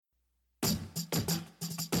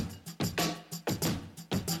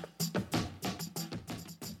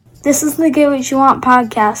This is the Get What You Want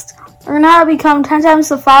podcast. Learn how to become 10 times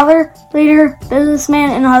the father, leader,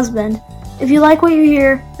 businessman, and husband. If you like what you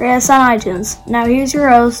hear, rate us on iTunes. Now here's your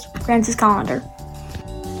host, Francis Collender.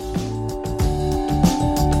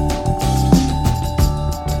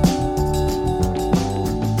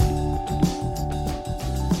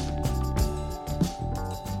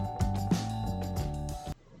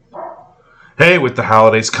 Hey, with the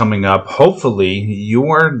holidays coming up, hopefully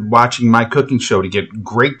you are watching my cooking show to get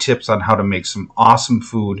great tips on how to make some awesome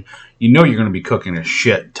food. You know you're going to be cooking a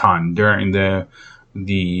shit ton during the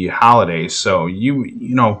holidays, so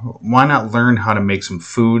you know, why not learn how to make some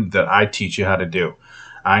food that I teach you how to do?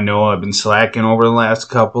 I know I've been slacking over the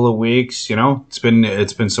last couple of weeks. You know,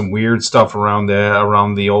 it's been some weird stuff around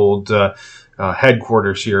the old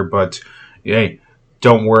headquarters here, but hey.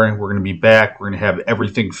 Don't worry, we're going to be back. We're going to have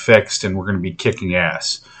everything fixed, and we're going to be kicking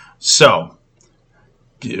ass. So,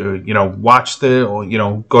 watch go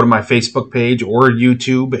to my Facebook page or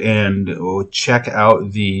YouTube and check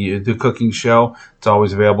out the cooking show. It's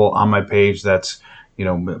always available on my page. That's,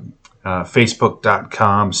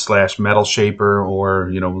 facebook.com/metalshaper,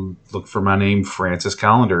 or, look for my name, Francis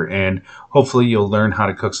Collender, and hopefully you'll learn how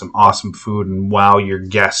to cook some awesome food and wow your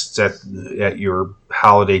guests at your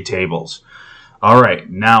holiday tables. All right,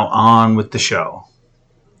 now on with the show.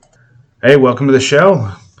 Hey, welcome to the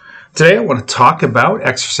show. Today I want to talk about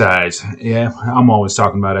exercise. Yeah, I'm always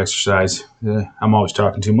talking about exercise. I'm always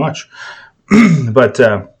talking too much. But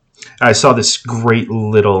I saw this great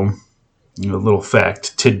little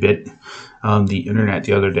fact, tidbit on the internet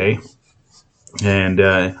the other day. And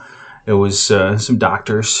it was some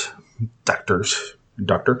doctor.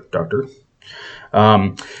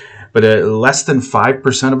 But less than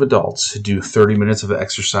 5% of adults do 30 minutes of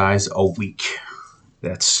exercise a week.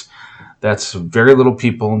 That's very little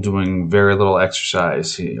people doing very little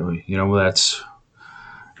exercise. It's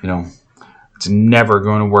never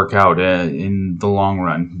going to work out in the long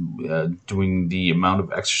run, doing the amount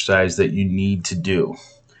of exercise that you need to do.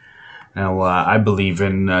 Now, I believe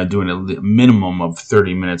in doing a minimum of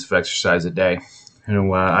 30 minutes of exercise a day.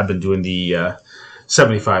 I've been doing the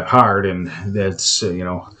 75 hard, and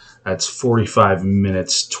that's 45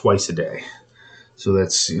 minutes twice a day. So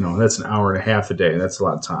that's an hour and a half a day. That's a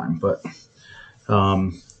lot of time. But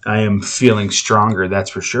I am feeling stronger,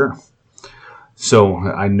 that's for sure. So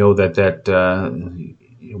I know that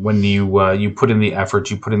when you put in the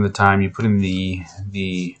effort, you put in the time, you put in the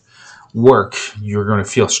work, you're going to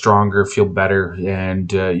feel stronger, feel better,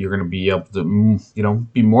 and you're going to be able to,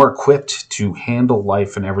 be more equipped to handle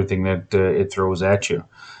life and everything that it throws at you.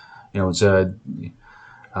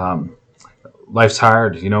 Life's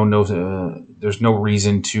hard, there's no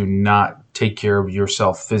reason to not take care of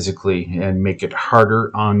yourself physically and make it harder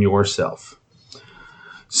on yourself.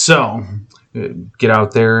 So get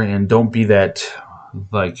out there and don't be that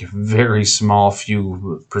very small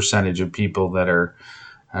few percentage of people that are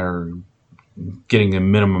getting a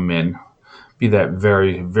minimum in. Be that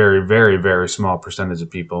very, very, very, very small percentage of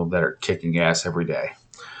people that are kicking ass every day.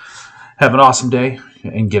 Have an awesome day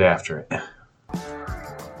and get after it.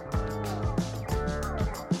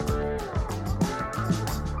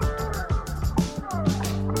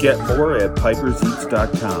 Get more at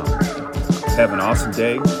piperseats.com. Have an awesome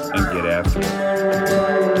day and get after it.